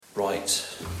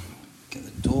Right, get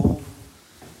the door.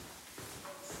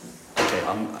 Okay,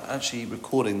 I'm actually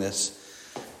recording this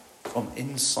from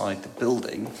inside the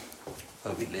building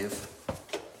where we live.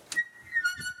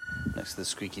 Next to the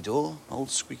squeaky door, old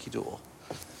squeaky door.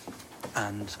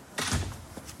 And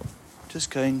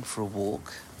just going for a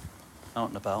walk, out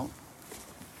and about.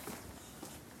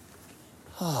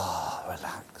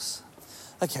 Relax.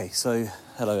 Okay, so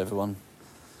hello everyone.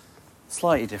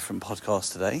 Slightly different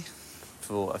podcast today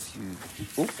for a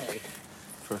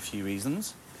few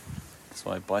reasons. So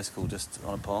my bicycle just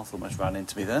on a path almost ran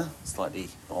into me there. Slightly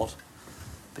odd,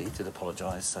 but he did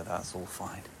apologise, so that's all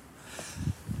fine.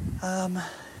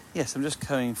 Yes, I'm just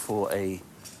going for a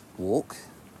walk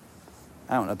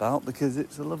out and about because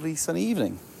it's a lovely sunny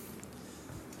evening.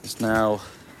 It's now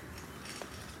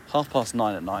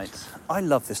 9:30 at night. I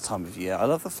love this time of year. I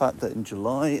love the fact that in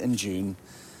July and June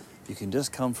you can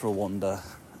just come for a wander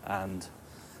and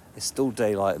it's still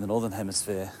daylight in the Northern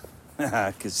Hemisphere.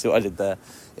 Because see what I did there?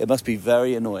 It must be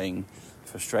very annoying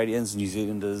for Australians, New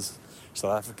Zealanders,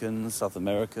 South Africans, South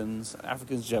Americans,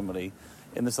 Africans generally,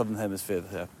 in the Southern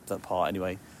Hemisphere, that part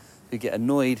anyway, who get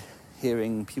annoyed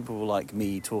hearing people like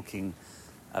me talking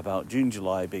about June,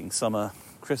 July being summer,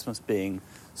 Christmas being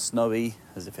snowy,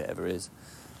 as if it ever is.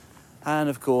 And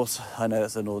of course, I know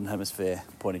that's a Northern Hemisphere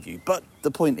point of view. But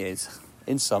the point is,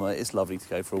 in summer, it's lovely to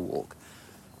go for a walk.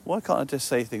 Why can't I just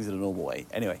say things in a normal way?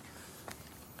 Anyway,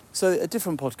 so a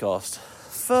different podcast.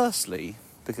 Firstly,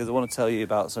 because I want to tell you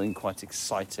about something quite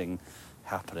exciting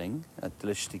happening at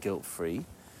Deliciously Guilt-Free,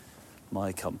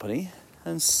 my company.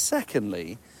 And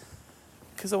secondly,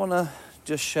 because I want to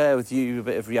just share with you a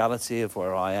bit of reality of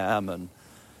where I am and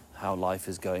how life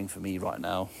is going for me right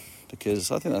now, because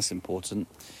I think that's important.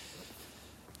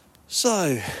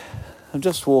 So, I'm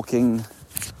just walking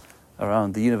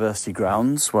around the university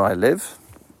grounds where I live,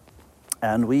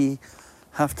 and we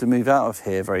have to move out of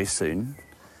here very soon,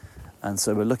 and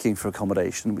so we're looking for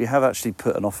accommodation. We have actually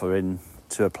put an offer in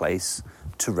to a place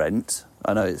to rent.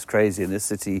 I know it's crazy in this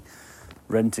city,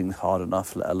 renting's hard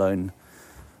enough, let alone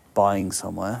buying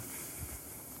somewhere.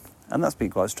 And that's been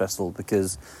quite stressful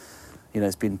because,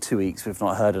 it's been 2 weeks, we've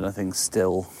not heard anything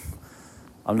still.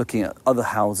 I'm looking at other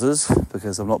houses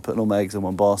because I'm not putting all my eggs in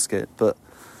one basket, but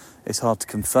it's hard to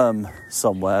confirm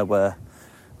somewhere where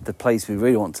the place we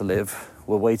really want to live,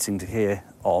 we're waiting to hear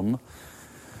on.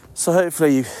 So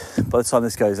hopefully by the time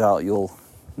this goes out, you'll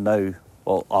know,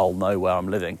 well, I'll know where I'm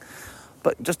living.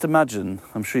 But just imagine,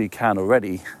 I'm sure you can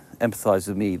already empathise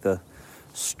with me, the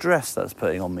stress that's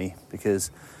putting on me, because,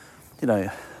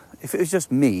 if it was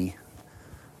just me,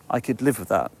 I could live with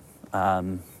that.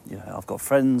 I've got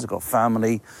friends, I've got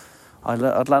family,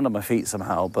 I'd land on my feet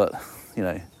somehow, but,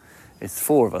 it's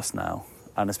 4 of us now,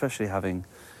 and especially having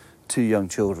 2 young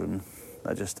children,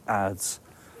 that just adds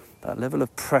that level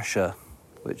of pressure,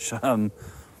 which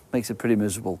makes it pretty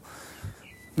miserable.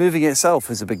 Moving itself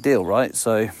is a big deal, right?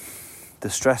 So the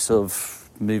stress of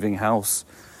moving house,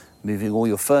 moving all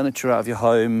your furniture out of your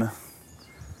home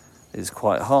is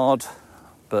quite hard,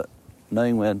 but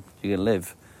knowing where you're going to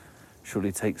live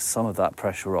surely takes some of that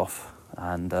pressure off,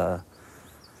 and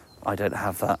I don't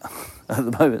have that at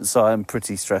the moment, so I'm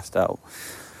pretty stressed out.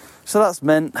 So that's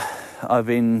meant I've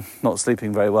been not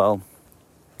sleeping very well,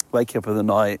 waking up in the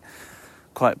night,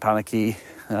 quite panicky,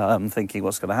 thinking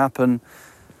what's going to happen,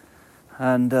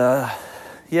 and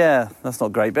that's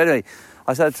not great. But anyway,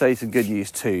 I said I'd tell you some good news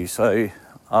too. So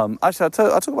actually I'll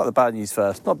talk about the bad news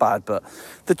first. Not bad, but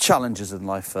the challenges in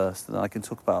life first, and then I can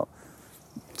talk about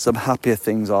some happier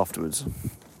things afterwards.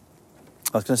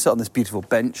 I was going to sit on this beautiful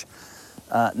bench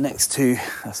next to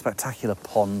a spectacular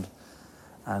pond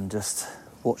and just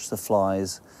watch the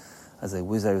flies as they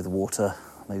whiz over the water,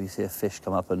 maybe see a fish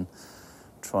come up and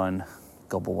try and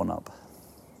gobble one up.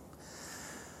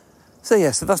 So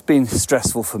that's been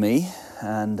stressful for me,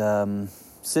 and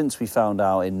since we found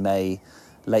out in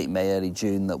late May, early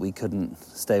June, that we couldn't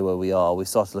stay where we are, we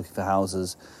started looking for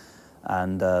houses,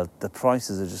 and the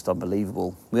prices are just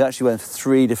unbelievable. We actually went for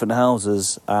 3 different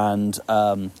houses and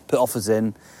put offers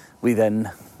in. We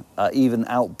then even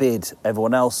outbid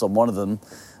everyone else on one of them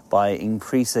by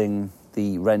increasing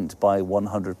the rent by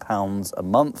 £100 a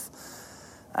month,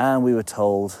 and we were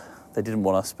told they didn't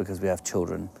want us because we have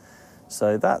children.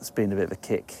 So that's been a bit of a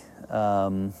kick.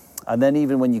 And then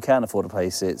even when you can afford a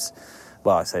place,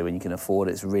 I say when you can afford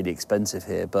it, it's really expensive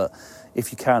here, but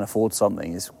if you can afford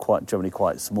something, it's generally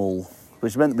quite small,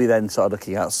 which meant that we then started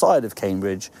looking outside of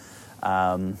Cambridge.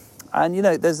 And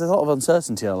there's a lot of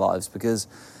uncertainty in our lives because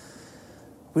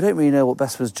we don't really know what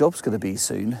Vespa's job's going to be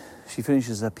soon. She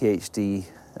finishes her PhD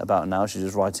about now. She's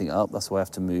just writing it up. That's why I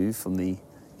have to move from the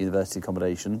university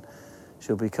accommodation.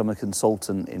 She'll become a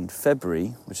consultant in February,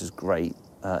 which is great,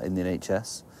 in the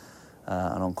NHS,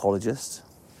 an oncologist.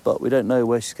 But we don't know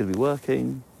where she's going to be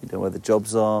working. We don't know where the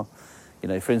jobs are.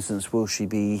 For instance, will she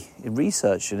be in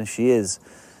research? And if she is,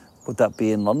 would that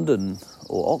be in London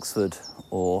or Oxford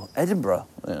or Edinburgh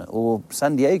or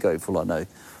San Diego, for all I know?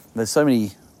 There's so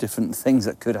many different things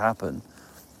that could happen,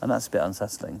 and that's a bit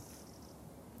unsettling.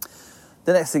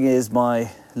 The next thing is my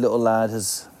little lad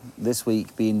has this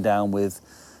week been down with,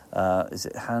 is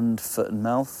it hand, foot and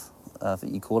mouth? I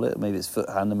think you call it. Maybe it's foot,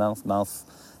 hand and mouth,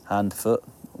 hand, foot.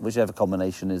 Whichever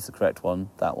combination is the correct one,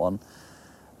 that one.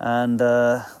 And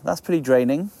that's pretty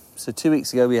draining. So 2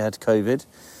 weeks ago we had COVID,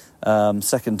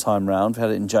 second time round. We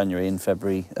had it in January, in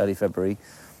February, early February.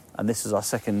 And this is our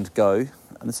second go.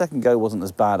 And the second go wasn't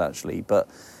as bad, actually. But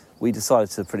we decided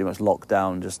to pretty much lock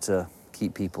down just to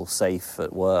keep people safe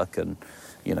at work and,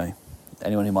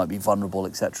 anyone who might be vulnerable,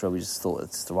 etc. We just thought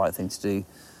it's the right thing to do.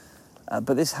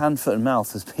 But this hand, foot and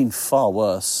mouth has been far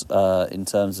worse in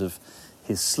terms of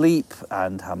his sleep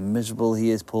and how miserable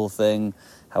he is, poor thing,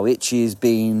 how itchy he's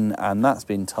been, and that's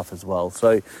been tough as well.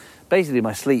 So basically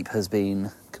my sleep has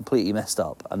been completely messed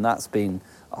up, and that's been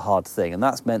a hard thing. And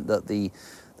that's meant that the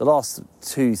last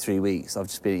 2-3 weeks I've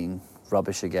just been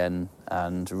rubbish again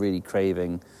and really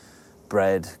craving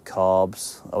bread,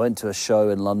 carbs. I went to a show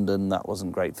in London that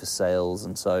wasn't great for sales,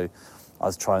 and so I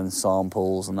was trying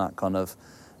samples, and that kind of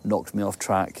knocked me off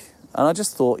track. And I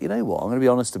just thought, you know what, I'm going to be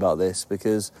honest about this,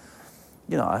 because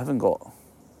I haven't got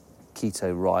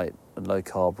keto right and low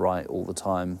carb right all the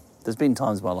time. There's been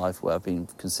times in my life where I've been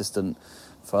consistent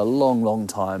for a long, long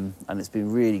time, and it's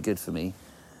been really good for me.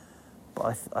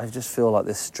 But I just feel like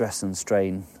this stress and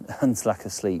strain and lack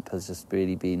of sleep has just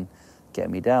really been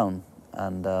getting me down.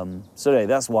 And so anyway,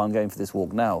 that's why I'm going for this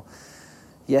walk now.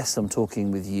 Yes, I'm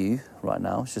talking with you right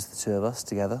now. It's just the two of us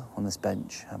together on this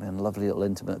bench, having a lovely little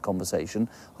intimate conversation.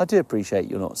 I do appreciate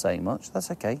you're not saying much.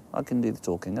 That's okay. I can do the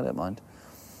talking. I don't mind.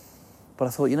 But I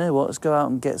thought, you know what? Let's go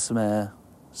out and get some air,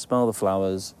 smell the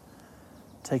flowers,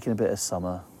 take in a bit of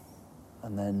summer,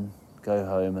 and then go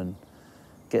home and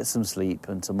get some sleep.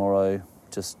 And tomorrow,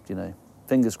 just,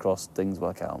 fingers crossed, things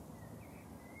work out.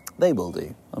 They will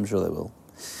do. I'm sure they will.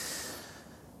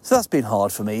 So that's been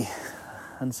hard for me.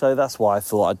 And so that's why I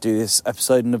thought I'd do this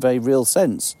episode in a very real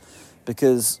sense,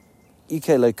 because UK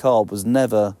Low Carb was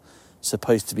never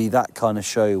supposed to be that kind of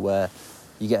show where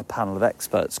you get a panel of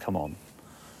experts come on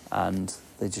and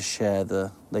they just share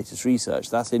the latest research.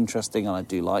 That's interesting, and I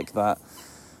do like that.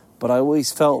 But I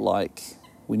always felt like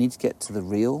we need to get to the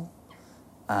real,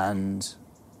 and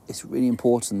it's really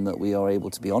important that we are able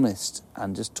to be honest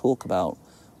and just talk about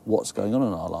what's going on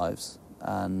in our lives,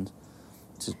 and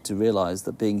to realise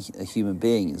that being a human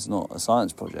being is not a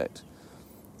science project.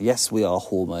 Yes, we are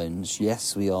hormones.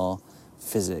 Yes, we are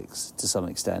physics to some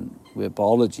extent. We're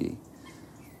biology.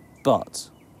 But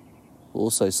we're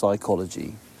also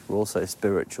psychology. We're also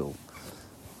spiritual.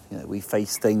 We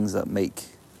face things that make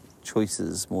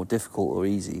choices more difficult or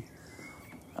easy.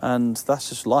 And that's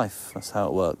just life. That's how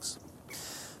it works.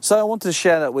 So I wanted to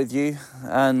share that with you,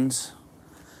 and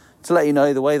to let you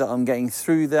know the way that I'm getting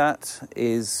through that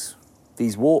is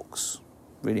these walks,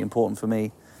 really important for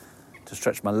me, to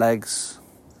stretch my legs,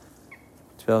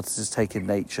 to be able to just take in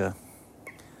nature.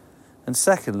 And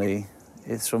secondly,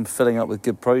 it's from filling up with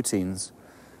good proteins.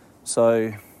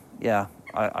 So, yeah,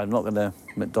 I'm not going to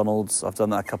McDonald's. I've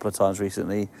done that a couple of times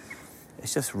recently.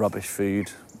 It's just rubbish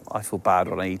food. I feel bad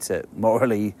when I eat it,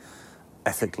 morally,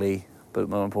 ethically, but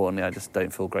more importantly, I just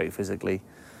don't feel great physically.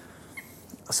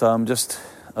 So I'm just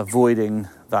avoiding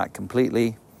that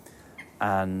completely,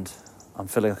 and I'm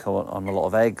filling up on a lot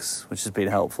of eggs, which has been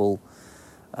helpful.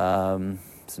 Some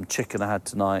chicken I had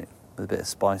tonight with a bit of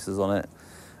spices on it.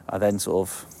 I then sort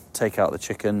of take out the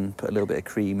chicken, put a little bit of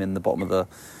cream in the bottom of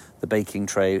the baking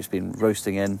tray, which has been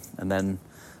roasting in, and then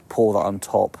pour that on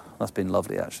top. That's been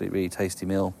lovely, actually. Really tasty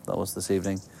meal that was this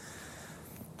evening.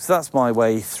 So that's my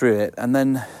way through it. And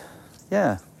then,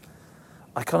 yeah,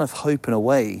 I kind of hope in a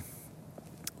way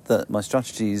that my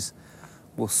strategies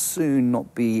will soon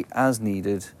not be as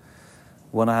needed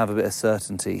when I have a bit of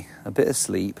certainty, a bit of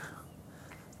sleep,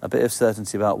 a bit of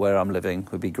certainty about where I'm living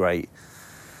would be great.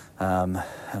 And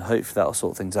hopefully that'll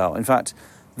sort things out. In fact,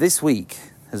 this week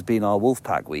has been our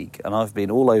Wolfpack week, and I've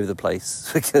been all over the place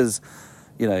because,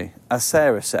 as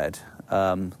Sarah said,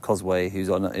 Cosway, who's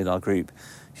in our group,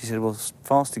 she said, well,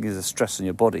 fasting is a stress on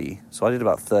your body. So I did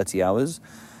about 30 hours,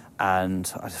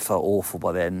 and I felt awful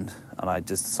by the end, and I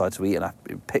just decided to eat, and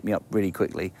it picked me up really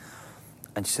quickly.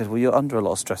 And she said, well, you're under a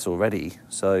lot of stress already,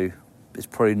 so it's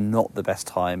probably not the best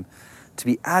time to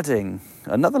be adding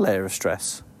another layer of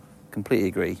stress. Completely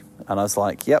agree. And I was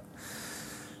like, yep.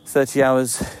 30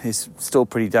 hours is still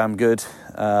pretty damn good.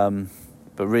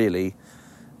 But really,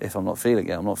 if I'm not feeling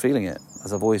it, I'm not feeling it.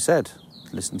 As I've always said,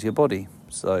 listen to your body.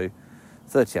 So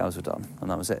 30 hours were done, and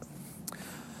that was it.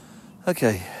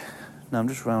 Okay, now I'm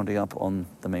just rounding up on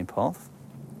the main path.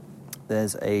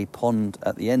 There's a pond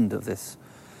at the end of this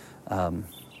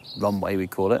runway, we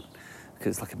call it,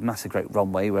 because it's like a massive great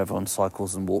runway where everyone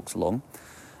cycles and walks along.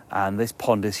 And this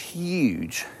pond is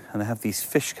huge, and they have these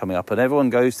fish coming up, and everyone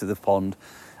goes to the pond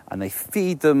and they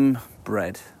feed them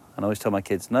bread. And I always tell my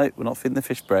kids, no, we're not feeding the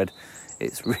fish bread.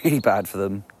 It's really bad for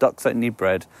them. Ducks don't need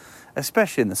bread,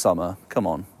 especially in the summer. Come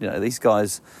on, these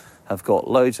guys have got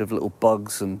loads of little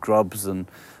bugs and grubs and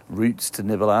roots to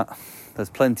nibble at. There's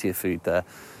plenty of food there.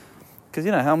 Because,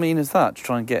 how mean is that, to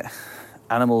try and get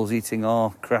animals eating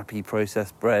our crappy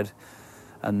processed bread,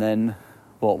 and then,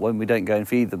 when we don't go and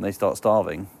feed them, they start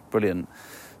starving. Brilliant.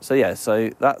 So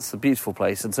that's a beautiful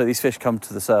place. And so these fish come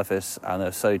to the surface, and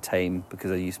they're so tame because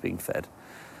they're used to being fed.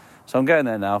 So I'm going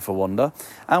there now for a wander.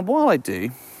 And while I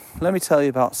do, let me tell you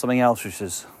about something else which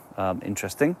is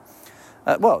interesting.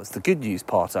 It's the good news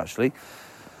part, actually.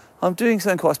 I'm doing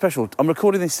something quite special. I'm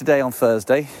recording this today on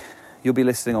Thursday. You'll be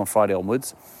listening on Friday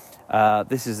onwards.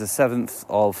 This is the 7th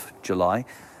of July.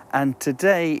 And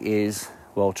today is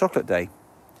World Chocolate Day.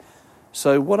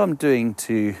 So what I'm doing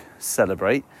to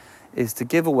celebrate is to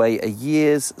give away a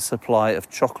year's supply of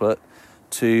chocolate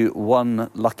to one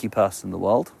lucky person in the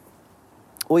world.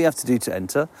 All you have to do to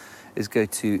enter is go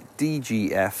to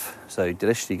DGF, so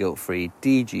Deliciously Guilt-Free,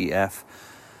 DGF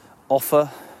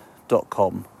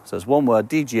offer.com. So it's one word,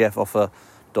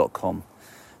 dgfoffer.com.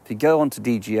 If you go onto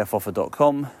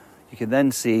dgfoffer.com, you can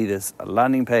then see there's a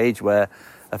landing page where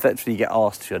effectively you get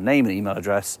asked for your name and email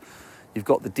address. You've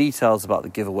got the details about the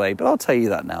giveaway, but I'll tell you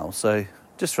that now. So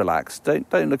just relax. Don't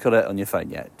look at it on your phone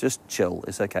yet. Just chill.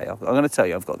 It's okay. I'm going to tell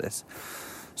you I've got this.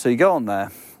 So you go on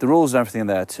there. The rules and everything are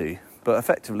there too. But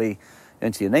effectively,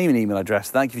 enter your name and email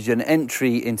address. That gives you an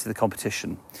entry into the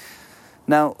competition.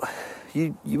 Now,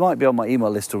 you might be on my email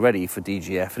list already for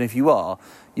DGF, and if you are,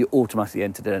 you're automatically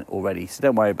entered in already, so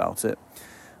don't worry about it.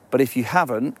 But if you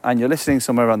haven't, and you're listening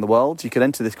somewhere around the world, you can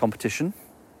enter this competition.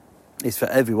 It's for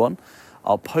everyone.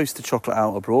 I'll post the chocolate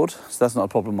out abroad, so that's not a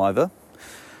problem either.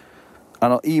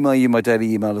 And I'll email you my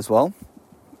daily email as well.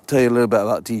 Tell you a little bit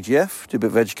about DGF, do a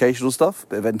bit of educational stuff, a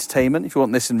bit of entertainment. If you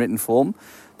want this in written form,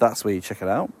 that's where you check it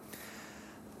out.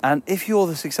 And if you're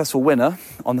the successful winner,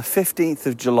 on the 15th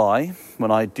of July, when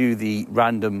I do the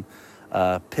random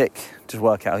pick to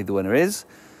work out who the winner is,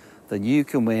 then you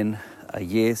can win a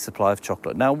year's supply of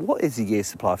chocolate. Now, what is a year's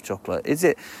supply of chocolate? Is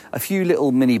it a few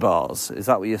little mini bars? Is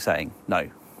that what you're saying? No.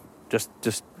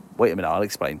 Just wait a minute, I'll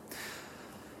explain.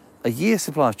 A year's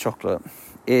supply of chocolate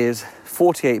is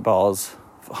 48 bars,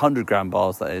 100 gram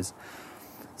bars that is.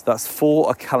 So that's for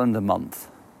a calendar month,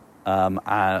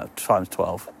 times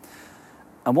 12.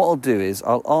 And what I'll do is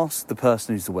I'll ask the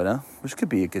person who's the winner, which could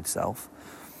be your good self,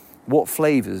 what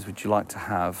flavours would you like to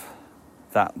have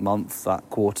that month, that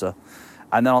quarter?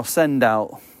 And then I'll send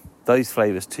out those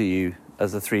flavours to you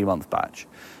as a 3-month batch.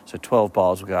 So 12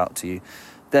 bars will go out to you.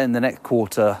 Then the next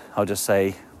quarter, I'll just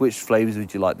say, which flavours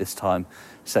would you like this time?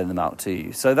 Send them out to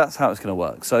you. So that's how it's going to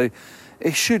work. So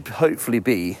it should hopefully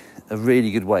be a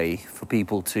really good way for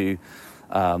people to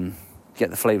get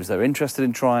the flavours they're interested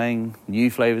in trying, new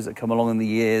flavours that come along in the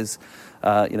years,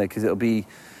 because it'll be,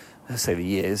 let's say the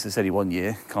years, it's only 1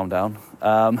 year, calm down,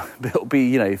 but it'll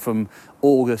be, from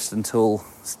August until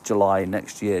July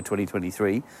next year,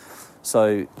 2023.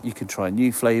 So you can try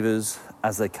new flavours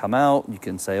as they come out. You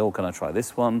can say, can I try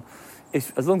this one?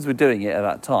 As long as we're doing it at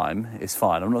that time, it's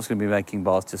fine. I'm not going to be making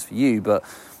bars just for you, but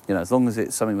as long as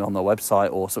it's something on the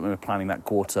website or something we're planning that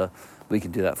quarter, we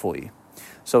can do that for you.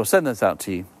 So I'll send those out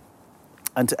to you.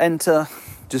 And to enter,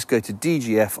 just go to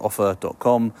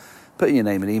dgfoffer.com, put in your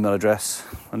name and email address,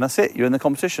 and that's it. You're in the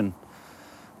competition.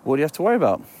 What do you have to worry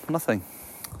about? Nothing.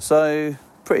 So,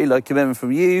 pretty low commitment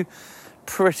from you,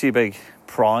 pretty big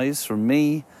prize from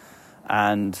me,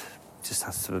 and just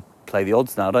has to play the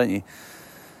odds now, don't you?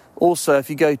 Also, if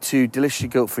you go to Deliciously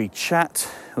Guilt-Free Chat,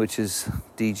 which is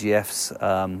DGF's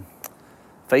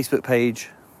Facebook page,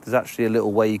 there's actually a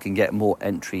little way you can get more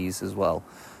entries as well.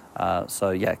 Go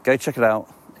check it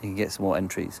out. You can get some more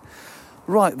entries.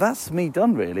 Right, that's me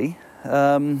done, really.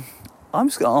 I'm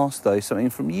just going to ask, though,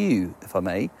 something from you, if I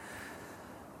may.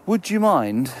 Would you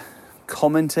mind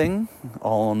commenting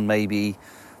on maybe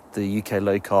the UK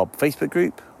Low Carb Facebook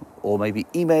group, or maybe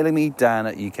emailing me,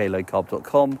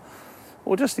 dan@uklowcarb.com,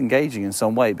 or just engaging in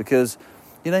some way? Because,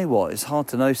 you know what, it's hard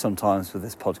to know sometimes with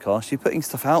this podcast. You're putting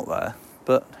stuff out there,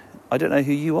 but I don't know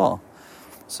who you are.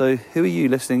 So who are you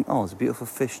listening? Oh, there's a beautiful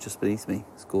fish just beneath me.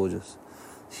 It's gorgeous.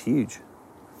 It's huge.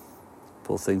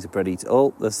 Poor things are bread eating.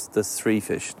 Oh, there's 3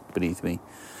 fish beneath me.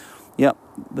 Yep,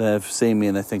 they've seen me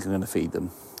and they think I'm going to feed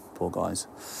them. Poor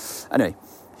guys. Anyway,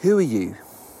 who are you?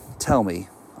 Tell me.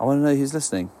 I want to know who's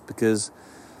listening, because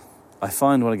I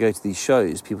find when I go to these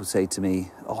shows, people say to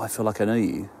me, oh, I feel like I know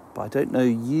you, but I don't know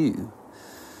you.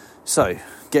 So,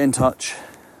 get in touch.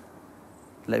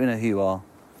 Let me know who you are.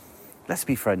 Let's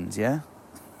be friends, yeah?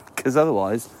 Because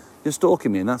otherwise, you're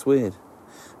stalking me and that's weird.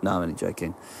 No, I'm only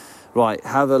joking. Right,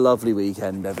 have a lovely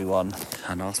weekend, everyone.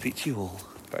 And I'll speak to you all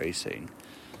very soon.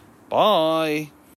 Bye.